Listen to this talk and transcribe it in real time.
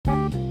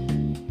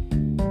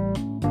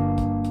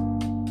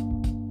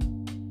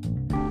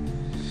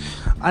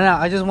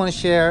I just want to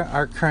share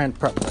our current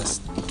prep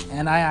list.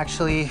 And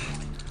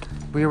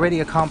we already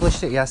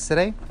accomplished it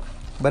yesterday,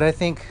 but I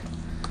think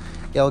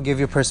it'll give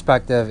you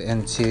perspective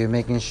into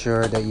making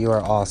sure that you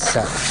are all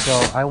set. So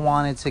I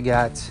wanted to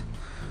get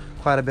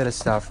quite a bit of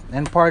stuff.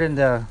 And pardon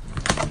the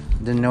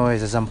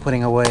noise as I'm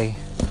putting away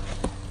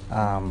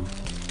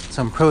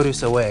some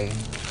produce away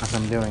as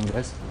I'm doing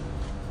this.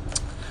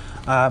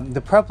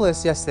 The prep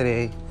list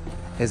yesterday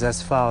is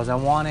as follows. I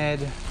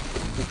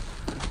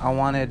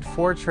wanted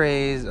 4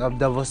 trays of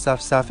double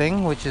stuffed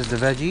stuffing, which is the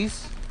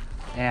veggies,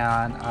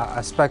 and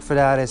a spec for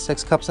that is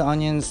 6 cups of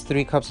onions,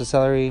 3 cups of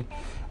celery,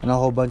 and a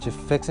whole bunch of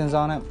fixings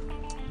on it.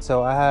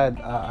 So I had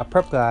a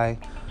prep guy,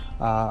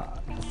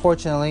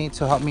 fortunately,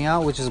 to help me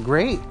out, which is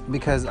great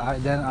because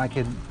then I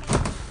could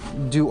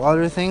do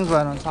other things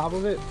right on top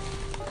of it.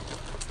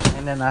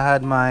 And then I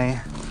had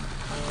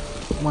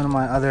one of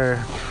my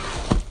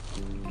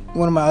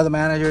other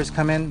managers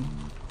come in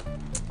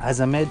as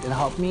a mid and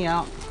help me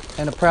out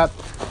in the prep.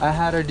 I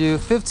had her do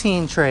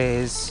 15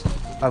 trays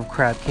of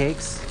crab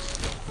cakes,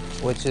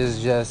 which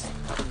is just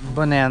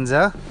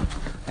bonanza.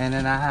 And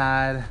then I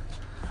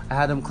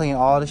had them clean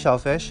all the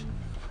shellfish,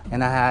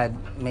 and I had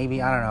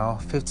maybe, I don't know,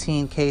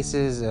 15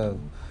 cases of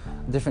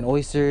different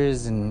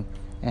oysters and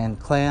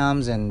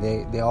clams, and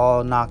they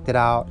all knocked it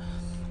out.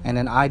 And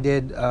then I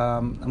did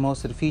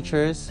most of the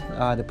features,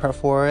 the prep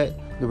for it,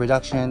 the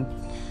reduction,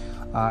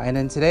 and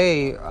then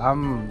today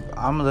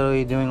I'm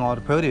literally doing all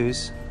the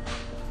produce.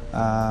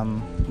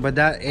 But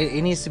that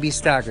it needs to be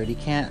staggered. You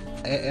can't,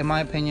 in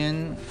my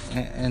opinion,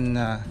 and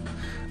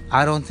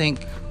I don't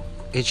think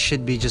it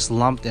should be just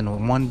lumped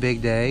in one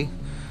big day.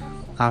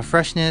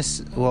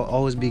 Freshness will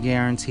always be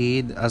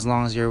guaranteed as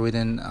long as you're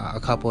within a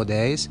couple of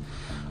days.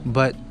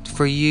 But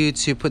for you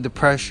to put the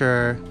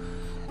pressure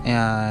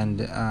and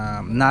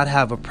not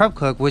have a prep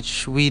cook,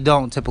 which we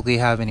don't typically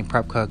have any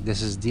prep cook.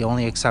 This is the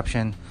only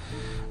exception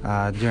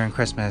during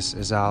Christmas,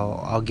 is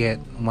I'll get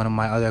one of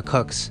my other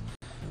cooks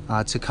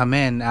to come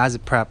in as a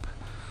prep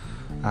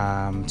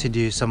to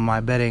do some of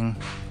my bedding.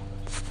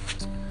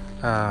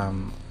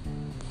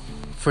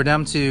 For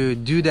them to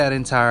do that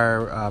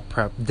entire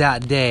prep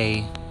that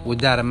day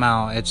with that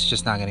amount, it's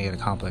just not going to get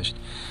accomplished.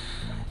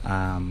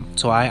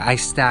 So I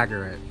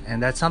stagger it,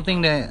 and that's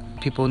something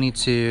that people need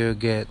to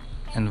get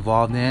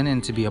involved in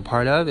and to be a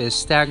part of, is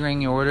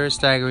staggering your orders,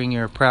 staggering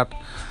your prep.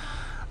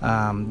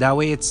 That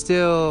way it's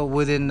still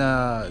within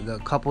the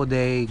couple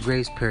day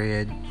grace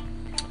period,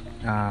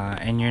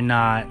 and you're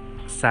not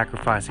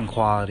sacrificing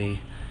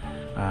quality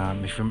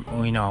if you're,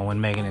 when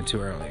making it too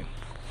early.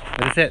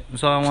 But that's it.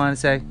 That's all I wanted to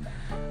say.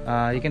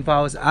 You can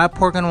follow us at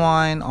Pork and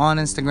Wine on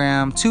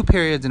Instagram, 2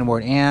 periods in the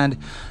word and.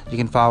 You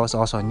can follow us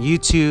also on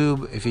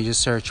YouTube if you just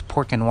search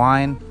Pork and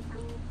Wine.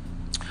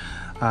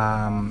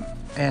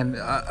 And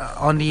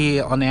on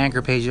the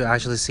Anchor page, you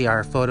actually see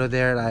our photo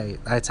there.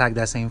 I tagged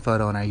that same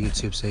photo on our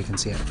YouTube so you can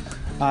see it.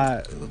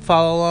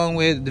 Follow along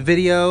with the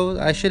video.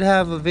 I should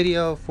have a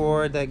video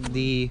for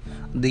the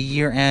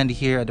year end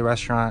here at the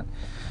restaurant,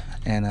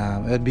 and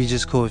it would be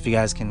just cool if you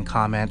guys can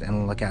comment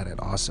and look at it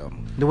also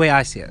the way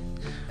I see it.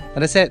 But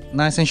that's it.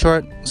 Nice and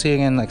short. See you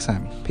again next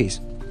time. Peace.